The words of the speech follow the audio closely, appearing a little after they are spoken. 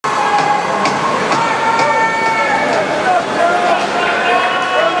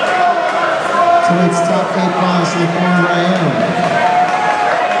8 finalists in the 400 IM.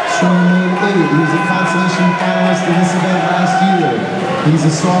 Swimming lane 8, he was a consolation finalist in this event last year. He's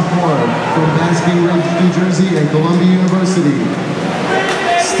a sophomore from Basking Ridge, New Jersey and Columbia University.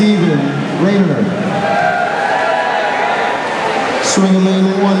 Stephen Rayner. Swimming lane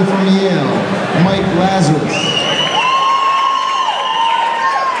 1 from Yale, Mike Lazarus.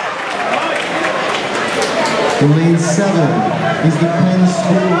 In lane 7, he's the Penn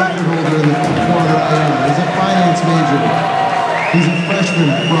School record holder in the 400 IM. He's a finance major. He's a freshman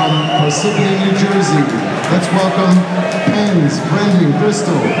from Parsippany, New Jersey. Let's welcome Penn's Brendan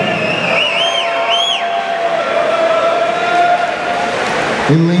Crystal.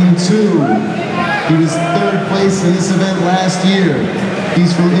 In lane 2, he was 3rd place in this event last year.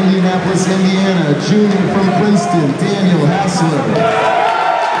 He's from Indianapolis, Indiana, a junior from Princeton, Daniel Hassler.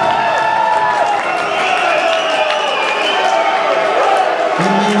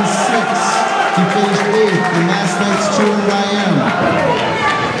 In lane 6, he finished 8th in last night's 200 IM.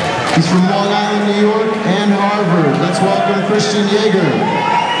 He's from Long Island, New York, and Harvard. Let's welcome Christian Yeager.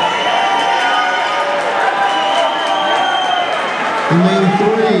 In lane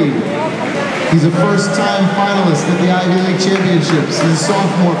 3, he's a first-time finalist at the Ivy League Championships. He's a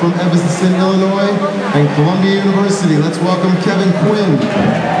sophomore from Evanston, Illinois, and Columbia University. Let's welcome Kevin Quinn.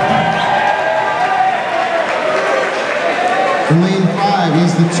 In lane 5,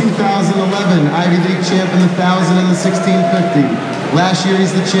 he's the 2011 Ivy League champ in the 1000 and the 1650. Last year,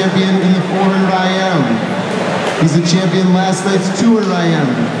 he's the champion in the 400 IM. He's the champion last night's 200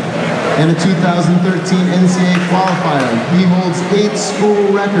 IM and a 2013 NCAA qualifier. He holds 8 school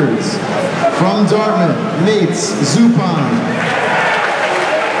records. From Dartmouth, Mates Zupan.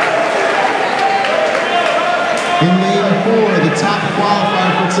 In lane 4, the top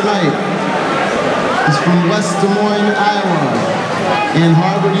qualifier for tonight. He's from West Des Moines, Iowa, and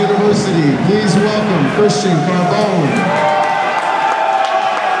Harvard University. Please welcome Christian Carbone.